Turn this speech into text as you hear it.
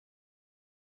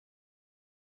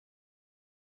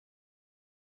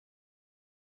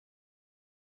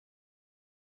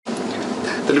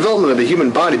The development of the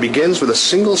human body begins with a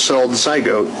single-celled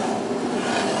zygote.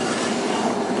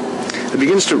 It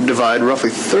begins to divide roughly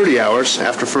 30 hours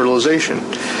after fertilization.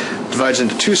 It divides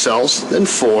into 2 cells, then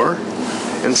 4,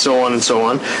 and so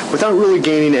on, without really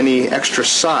gaining any extra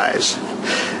size.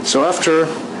 So after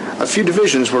a few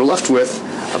divisions, we're left with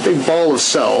a big ball of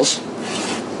cells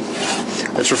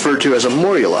that's referred to as a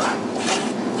morula.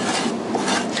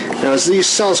 Now, as these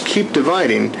cells keep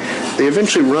dividing, they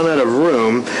eventually run out of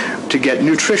room to get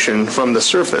nutrition from the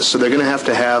surface. So they're going to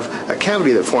have a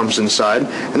cavity that forms inside,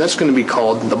 and that's going to be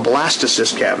called the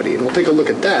Blastocyst Cavity. And we'll take a look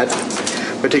at that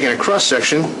by taking a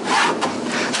cross-section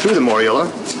through the morula.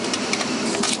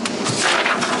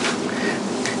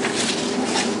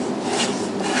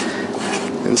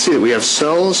 And see that we have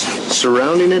cells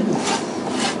surrounding it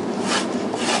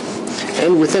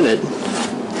and within it.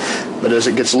 But as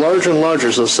it gets larger and larger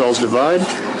as those cells divide,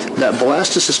 that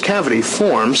blastocyst cavity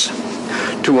forms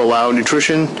to allow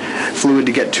nutrition fluid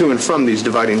to get to and from these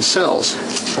dividing cells.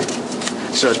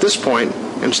 So at this point,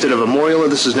 instead of a morula,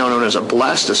 this is now known as a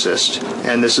blastocyst,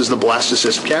 and this is the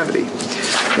blastocyst cavity.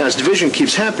 Now, as division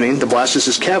keeps happening, the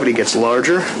blastocyst cavity gets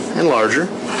larger and larger.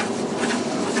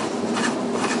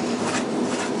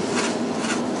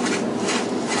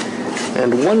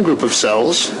 And one group of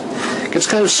cells gets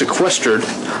kind of sequestered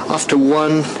off to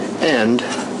one end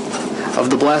of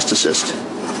the blastocyst.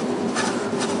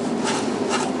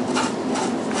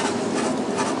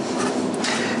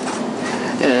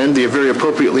 And the very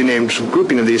appropriately named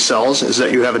grouping of these cells is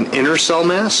that you have an inner cell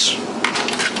mass,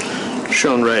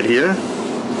 shown right here,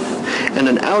 and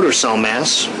an outer cell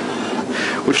mass,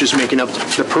 which is making up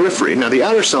the periphery. Now, the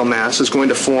outer cell mass is going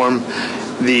to form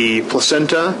the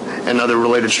placenta and other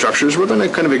related structures. We're going to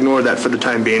kind of ignore that for the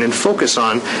time being and focus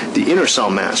on the inner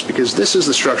cell mass, because this is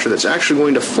the structure that's actually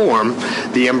going to form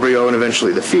the embryo and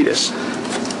eventually the fetus.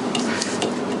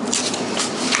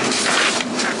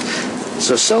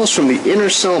 So cells from the inner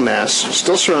cell mass,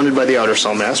 still surrounded by the outer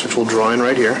cell mass, which we'll draw in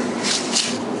right here,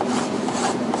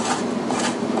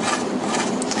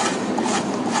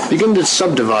 begin to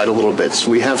subdivide a little bit.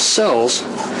 So we have cells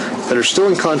that are still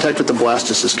in contact with the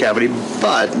blastocyst cavity,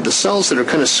 but the cells that are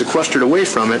kind of sequestered away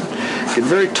from it get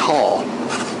very tall.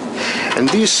 And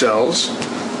these cells,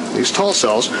 these tall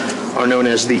cells, are known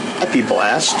as the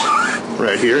epiblast,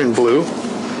 right here in blue.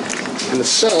 And the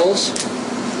cells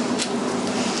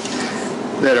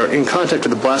that are in contact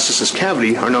with the blastocyst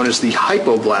cavity are known as the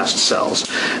hypoblast cells.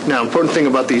 Now, important thing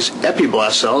about these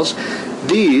epiblast cells,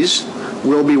 these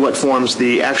will be what forms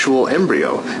the actual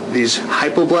embryo. These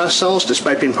hypoblast cells,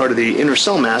 despite being part of the inner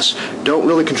cell mass, don't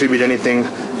really contribute anything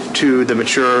to the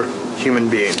mature human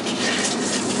being.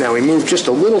 Now we move just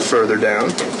a little further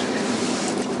down,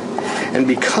 and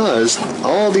because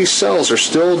all these cells are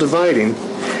still dividing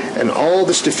and all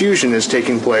this diffusion is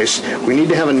taking place, we need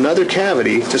to have another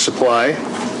cavity to supply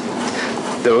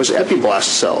those epiblast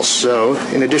cells. So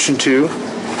in addition to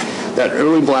that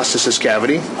early blastocyst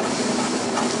cavity,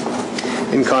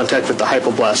 in contact with the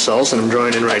hypoblast cells, and I'm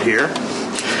drawing in right here.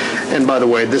 And by the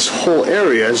way, this whole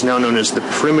area is now known as the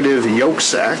primitive yolk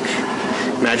sac.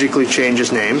 Magically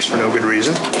changes names for no good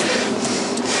reason.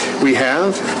 We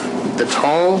have the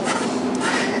tall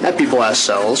epiblast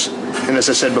cells, and as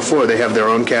I said before, they have their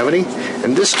own cavity.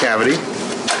 And this cavity,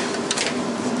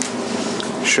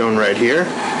 shown right here,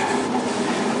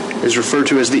 is referred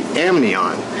to as the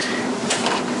amnion.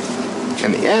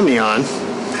 And the amnion,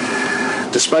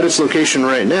 despite its location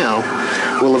right now,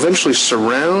 will eventually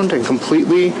surround and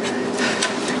completely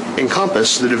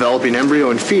encompass the developing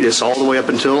embryo and fetus all the way up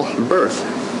until birth.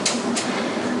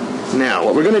 Now,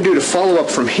 what we're going to do to follow up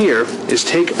from here is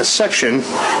take a section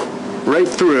right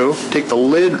through, take the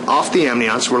lid off the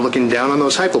amnion, so we're looking down on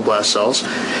those hypoblast cells,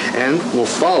 and we'll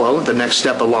follow the next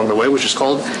step along the way, which is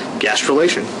called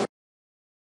gastrulation.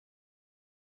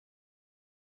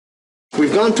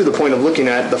 We've gone through the point of looking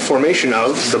at the formation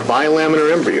of the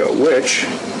bilaminar embryo, which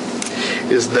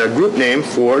is the group name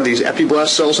for these epiblast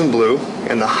cells in blue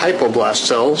and the hypoblast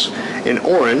cells in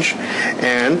orange,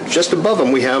 and just above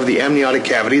them we have the amniotic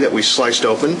cavity that we sliced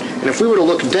open. And if we were to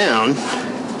look down,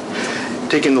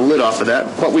 taking the lid off of that,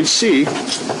 what we'd see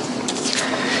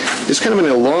is kind of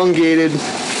an elongated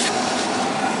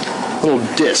little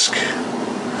disc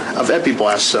of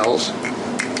epiblast cells.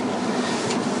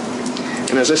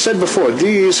 And as I said before,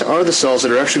 these are the cells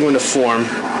that are actually going to form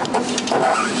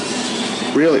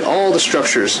really all the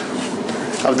structures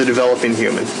of the developing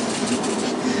human.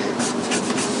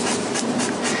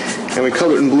 And we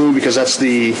color it in blue because that's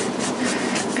the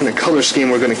kind of color scheme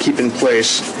we're going to keep in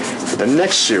place for the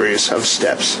next series of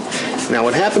steps. Now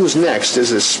what happens next is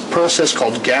this process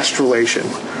called gastrulation.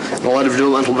 And a lot of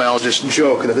developmental biologists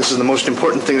joke that this is the most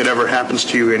important thing that ever happens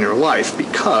to you in your life,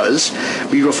 because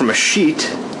we go from a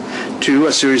sheet to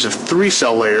a series of 3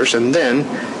 cell layers and then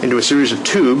into a series of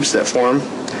tubes that form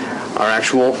our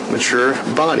actual mature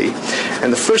body.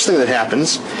 And the first thing that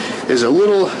happens is a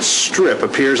little strip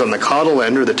appears on the caudal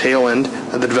end or the tail end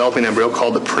of the developing embryo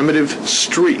called the primitive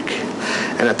streak.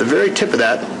 And at the very tip of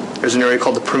that, there's an area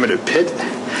called the primitive pit,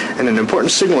 and an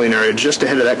important signaling area just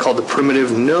ahead of that called the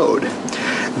primitive node.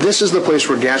 This is the place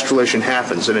where gastrulation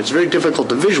happens, and it's very difficult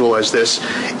to visualize this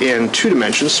in 2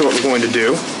 dimensions, so what we're going to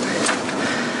do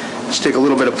is take a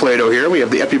little bit of Play-Doh here. We have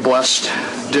the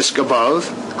epiblast disc above,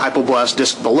 hypoblast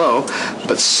disc below,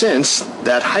 but since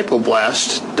that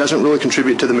hypoblast doesn't really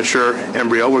contribute to the mature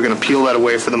embryo, we're going to peel that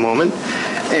away for the moment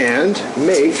and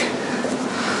make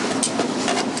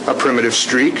a primitive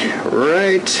streak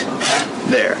right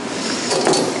there.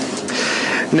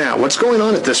 Now, what's going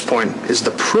on at this point is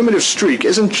the primitive streak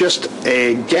isn't just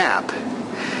a gap.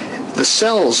 The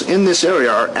cells in this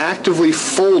area are actively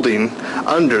folding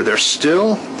under. They're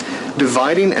still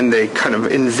dividing, and they kind of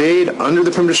invade under the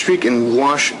primitive streak and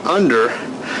wash under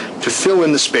to fill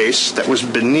in the space that was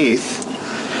beneath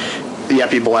the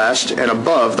epiblast and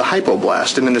above the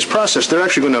hypoblast. And in this process, they're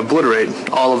actually going to obliterate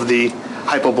all of the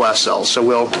hypoblast cells. So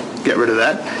we'll get rid of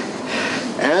that.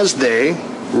 As they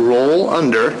roll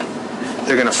under,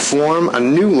 they're going to form a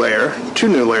new layer, 2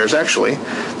 new layers actually,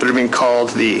 that are being called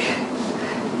the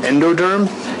Endoderm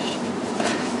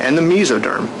and the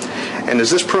Mesoderm. And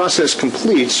as this process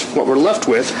completes, what we're left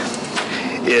with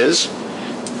is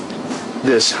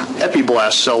this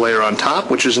epiblast cell layer on top,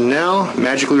 which is now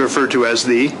magically referred to as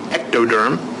the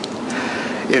Ectoderm.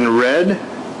 In red,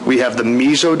 we have the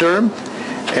Mesoderm,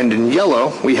 and in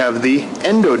yellow, we have the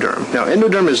Endoderm. Now,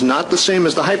 Endoderm is not the same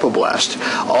as the hypoblast.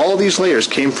 All these layers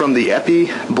came from the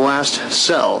epiblast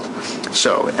cell.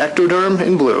 So, Ectoderm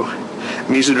in blue,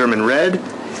 Mesoderm in red,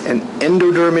 and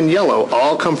Endoderm in yellow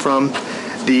all come from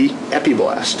the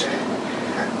epiblast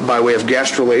by way of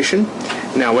gastrulation.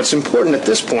 Now, what's important at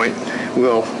this point,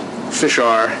 we'll fish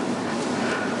our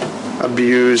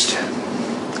abused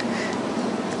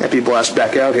epiblast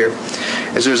back out here,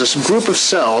 is there's this group of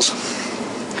cells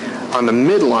on the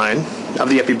midline of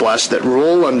the epiblast that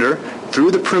roll under through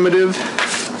the primitive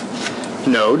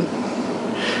node,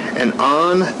 and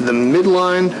on the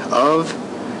midline of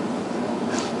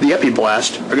the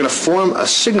epiblast are going to form a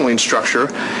signaling structure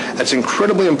that's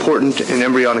incredibly important in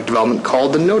embryonic development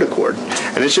called the notochord.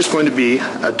 And it's just going to be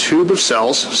a tube of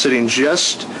cells sitting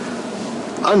just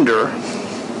under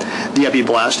the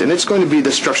epiblast, and it's going to be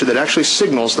the structure that actually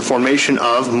signals the formation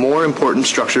of more important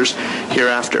structures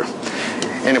hereafter.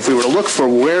 And if we were to look for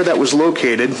where that was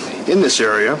located in this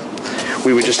area,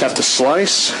 we would just have to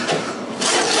slice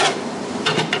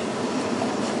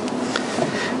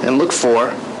and look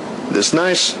for this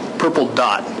nice purple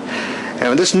dot.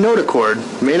 And this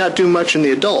notochord may not do much in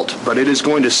the adult, but it is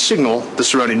going to signal the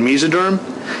surrounding mesoderm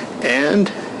and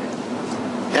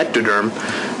ectoderm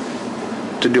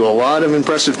to do a lot of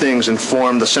impressive things and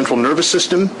form the central nervous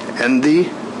system and the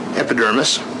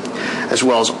epidermis, as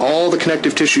well as all the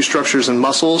connective tissue structures and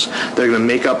muscles that are going to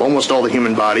make up almost all the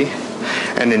human body.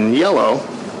 And in yellow,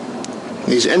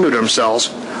 these endoderm cells,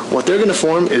 what they're going to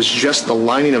form is just the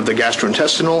lining of the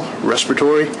gastrointestinal,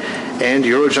 respiratory, and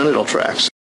urogenital tracts.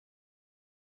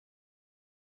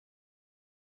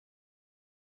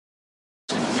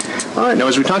 Alright, now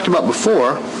as we talked about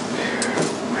before,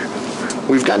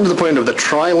 we've gotten to the point of the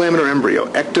trilaminar embryo,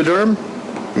 ectoderm,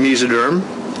 mesoderm,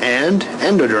 and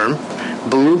endoderm,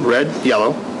 blue, red,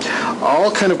 yellow, all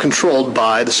kind of controlled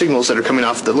by the signals that are coming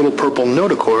off the little purple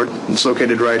notochord that's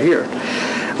located right here.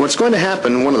 What's going to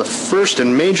happen, one of the first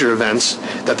and major events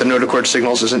that the notochord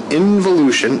signals, is an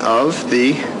involution of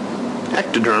the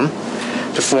ectoderm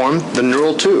to form the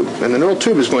neural tube. And the neural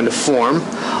tube is going to form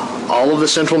all of the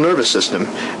central nervous system.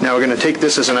 Now we're going to take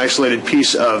this as an isolated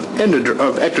piece of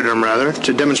ectoderm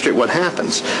to demonstrate what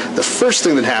happens. The first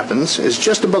thing that happens is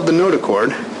just above the notochord,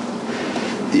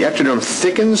 the ectoderm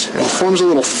thickens and forms a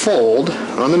little fold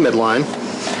on the midline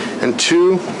and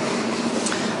 2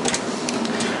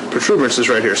 protuberances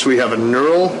right here. So we have a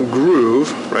neural groove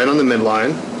right on the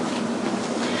midline,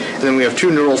 and then we have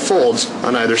 2 neural folds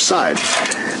on either side.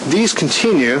 These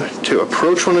continue to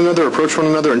approach one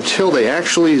another until they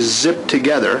actually zip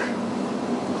together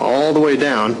all the way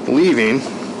down, leaving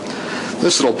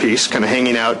this little piece kind of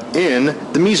hanging out in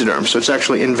the mesoderm. So it's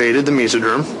actually invaded the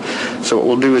mesoderm. So what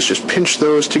we'll do is just pinch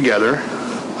those together,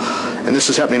 and this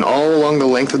is happening all along the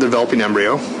length of the developing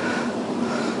embryo.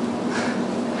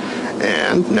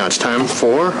 And now it's time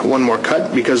for one more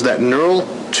cut, because that neural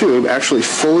tube actually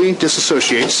fully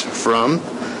disassociates from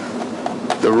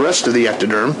the rest of the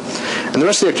ectoderm, and the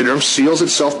rest of the ectoderm seals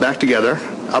itself back together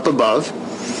up above,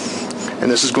 and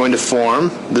this is going to form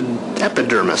the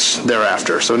epidermis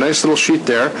thereafter. So a nice little sheet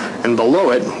there, and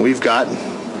below it we've got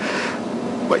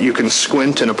what you can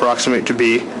squint and approximate to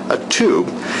be a tube.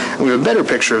 And we have a better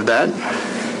picture of that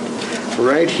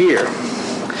right here.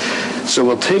 So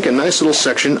we'll take a nice little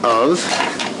section of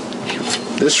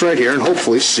this right here and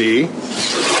hopefully see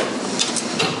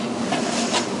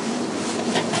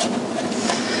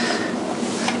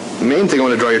the main thing I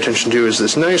want to draw your attention to is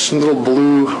this nice little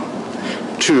blue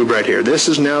tube right here. This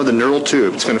is now the neural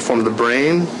tube. It's going to form the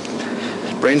brain,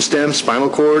 brainstem, spinal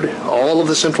cord, all of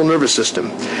the central nervous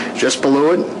system. Just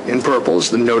below it, in purple, is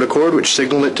the notochord, which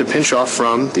signaled it to pinch off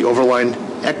from the overlying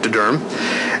ectoderm.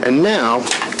 And now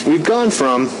we've gone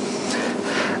from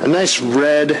a nice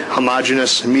red,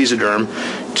 homogeneous mesoderm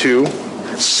to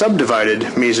subdivided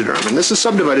mesoderm. And this is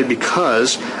subdivided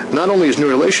because not only has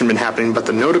neurulation been happening, but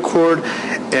the notochord,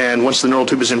 and once the neural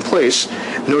tube is in place,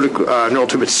 neural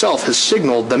tube itself has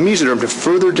signaled the mesoderm to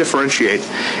further differentiate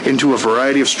into a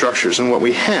variety of structures. And what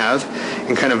we have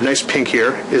in kind of nice pink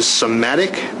here is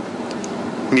somatic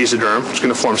mesoderm, which is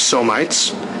going to form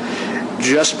somites.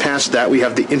 Just past that we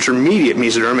have the intermediate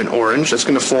mesoderm in orange. That's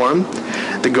going to form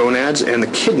the gonads and the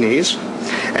kidneys.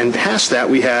 And past that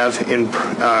we have in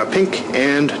pink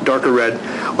and darker red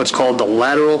what's called the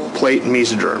lateral plate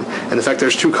mesoderm. And the fact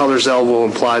there's two colors there will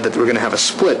imply that we're going to have a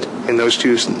split in those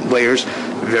two layers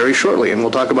very shortly. And we'll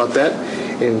talk about that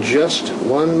in just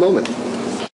one moment.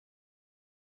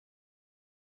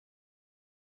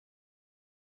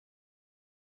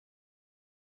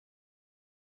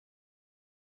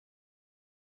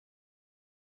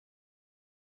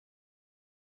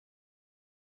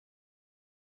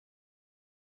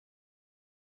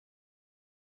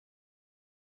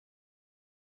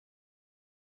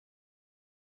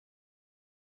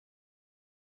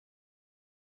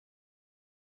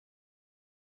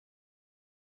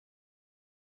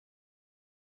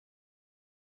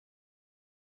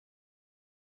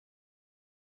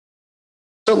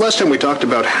 So last time we talked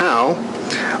about how,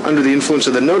 under the influence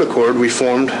of the notochord, we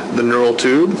formed the neural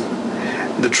tube,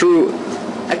 the true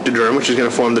ectoderm, which is going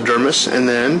to form the dermis, and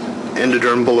then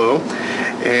endoderm below,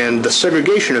 and the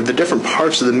segregation of the different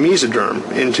parts of the mesoderm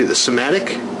into the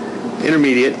somatic,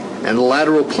 intermediate, and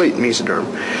lateral plate mesoderm.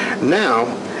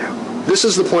 Now, this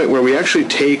is the point where we actually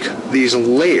take these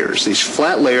layers, these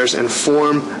flat layers, and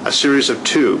form a series of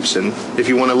tubes. And if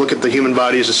you want to look at the human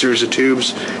body as a series of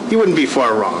tubes, you wouldn't be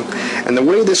far wrong. And the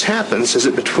way this happens is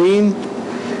that between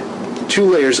two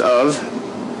layers of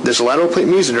this lateral plate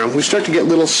mesoderm, we start to get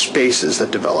little spaces that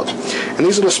develop. And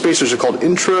these little spaces are called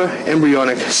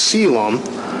intra-embryonic coelom,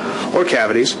 or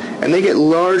cavities, and they get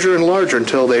larger and larger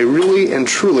until they really and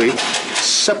truly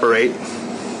separate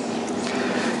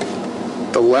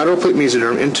the lateral plate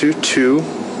mesoderm into two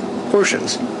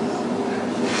portions.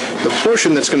 The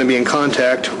portion that's going to be in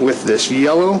contact with this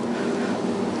yellow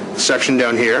section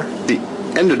down here, the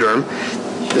endoderm,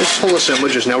 this whole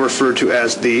assemblage is now referred to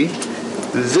as the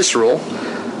visceral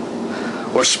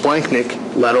or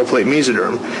splanchnic lateral plate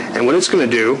mesoderm. And what it's going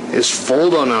to do is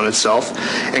fold on itself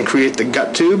and create the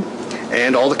gut tube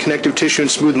and all the connective tissue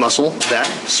and smooth muscle that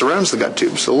surrounds the gut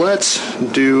tube. So let's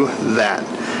do that.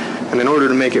 And in order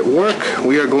to make it work,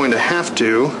 we are going to have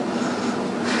to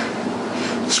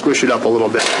squish it up a little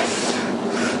bit.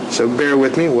 So bear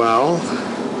with me while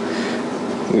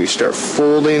we start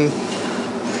folding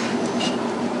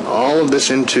all of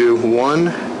this into one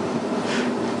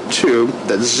tube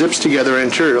that zips together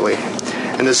anteriorly.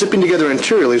 And the zipping together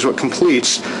anteriorly is what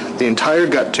completes the entire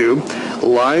gut tube,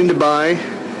 lined by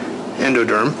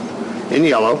endoderm in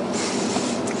yellow,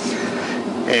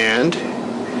 and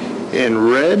in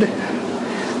red,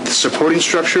 the supporting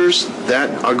structures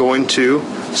that are going to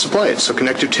supply it. So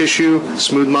connective tissue,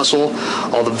 smooth muscle,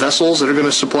 all the vessels that are going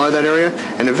to supply that area,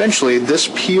 and eventually this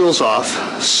peels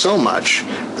off so much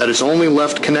that it's only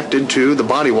left connected to the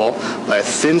body wall by a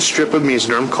thin strip of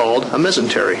mesoderm called a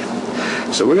mesentery.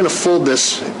 So we're going to fold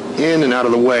this in and out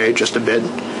of the way just a bit.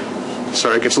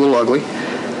 Sorry, it gets a little ugly.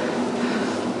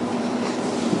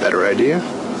 Better idea.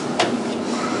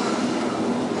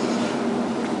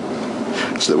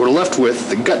 So that we're left with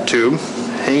the gut tube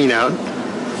hanging out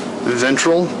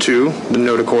ventral to the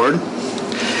notochord.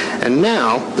 And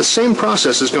now the same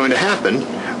process is going to happen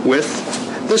with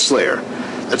this layer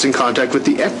that's in contact with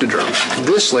the ectoderm.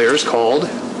 This layer is called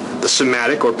the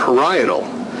somatic or parietal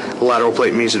lateral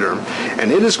plate mesoderm,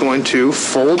 and it is going to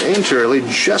fold anteriorly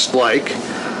just like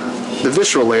the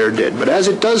visceral layer did. But as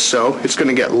it does so, it's going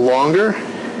to get longer,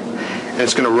 and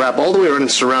it's going to wrap all the way around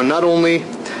and surround not only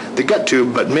the gut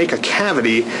tube, but make a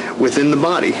cavity within the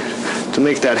body. To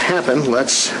make that happen,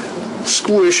 let's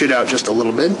squish it out just a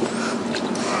little bit.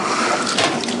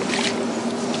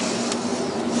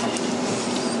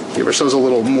 Give ourselves a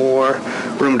little more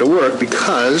room to work,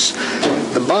 because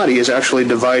the body is actually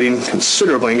dividing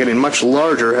considerably and getting much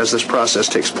larger as this process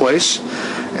takes place.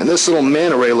 And this little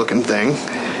manta ray looking thing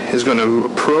is going to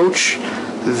approach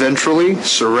ventrally,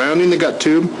 surrounding the gut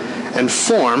tube, and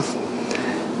form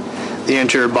the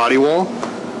anterior body wall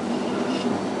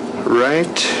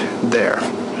right there.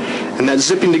 And that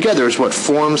zipping together is what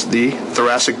forms the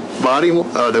thoracic body,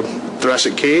 the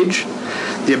thoracic cage,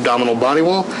 the abdominal body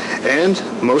wall, and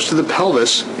most of the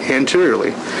pelvis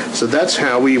anteriorly. So that's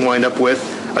how we wind up with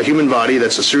a human body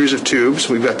that's a series of tubes.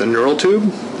 We've got the neural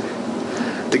tube,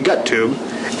 the gut tube,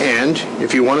 and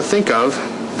if you want to think of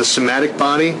the somatic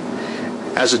body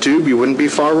as a tube, you wouldn't be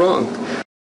far wrong.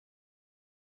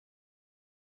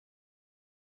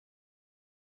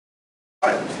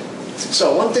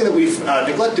 So one thing that we've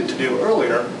neglected to do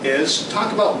earlier is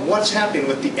talk about what's happening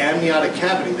with the amniotic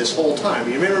cavity this whole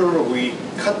time. You may remember we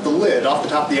cut the lid off the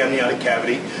top of the amniotic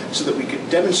cavity so that we could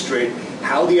demonstrate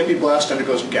how the epiblast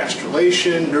undergoes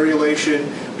gastrulation, neurulation,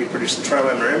 we produce the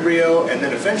trilaminar embryo, and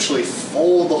then eventually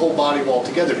fold the whole body wall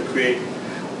together to create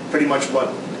pretty much what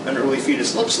an early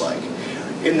fetus looks like.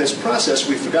 In this process,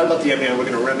 we forgot about the embryo. We're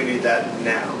going to remedy that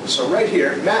now. So right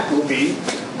here, Matt will be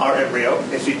our embryo.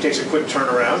 If he takes a quick turn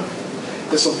around,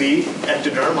 this will be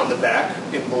Ectoderm on the back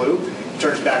in blue. He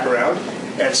turns back around,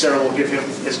 and Sarah will give him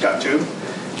his gut tube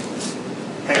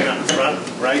hanging out in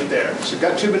front, right there. So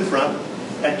gut tube in front,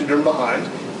 Ectoderm behind.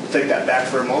 Take that back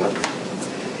for a moment.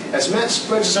 As Matt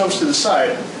spreads his arms to the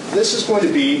side, this is going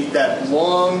to be that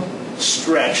long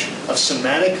stretch of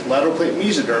somatic lateral plate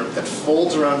mesoderm that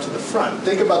folds around to the front.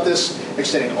 Think about this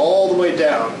extending all the way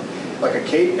down like a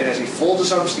cape, and as he folds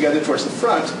his arms together towards the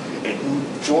front, it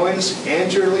joins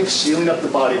anteriorly, sealing up the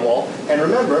body wall. And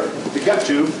remember, the gut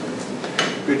tube,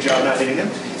 good job not hitting him,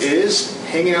 is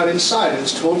hanging out inside and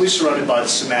is totally surrounded by the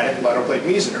somatic lateral plate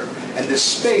mesoderm. And this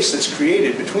space that's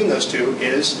created between those two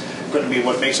is going to be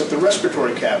what makes up the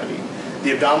respiratory cavity,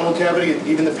 the abdominal cavity, and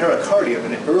even the pericardium.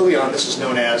 And early on, this is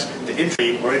known as the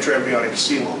Intra or intraembryonic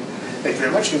Silom. Thank you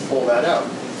very much. You can pull that out.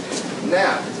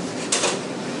 Now,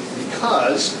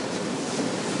 because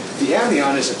the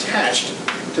amnion is attached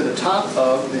to the top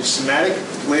of the somatic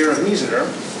layer of mesoderm,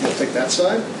 we'll take that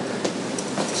side,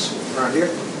 around here.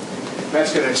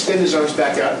 Matt's going to extend his arms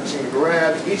back out. He's going to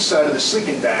grab each side of the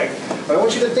sleeping bag. But I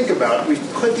want you to think about, we've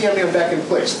put the amnion back in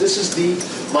place. This is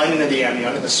the lining of the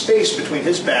amnion, and the space between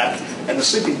his back and the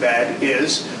sleeping bag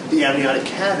is the amniotic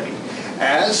cavity.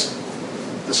 As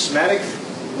the somatic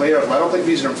layer of lateral plate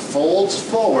mesoderm folds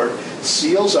forward,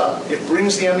 seals up, it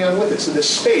brings the amnion with it. So this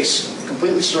space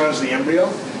completely surrounds the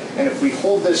embryo. And if we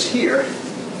hold this here,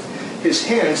 his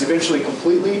hands eventually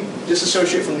completely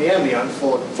disassociate from the amnion,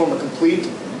 form a complete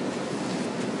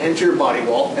anterior body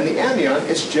wall, and the amnion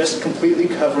is just completely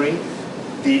covering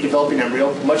the developing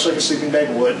embryo, much like a sleeping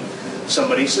bag would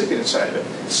somebody sleeping inside of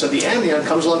it. So the amnion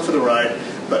comes along for the ride,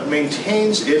 but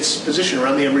maintains its position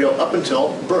around the embryo up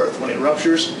until birth, when it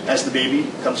ruptures as the baby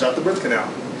comes out the birth canal.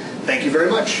 Thank you very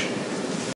much.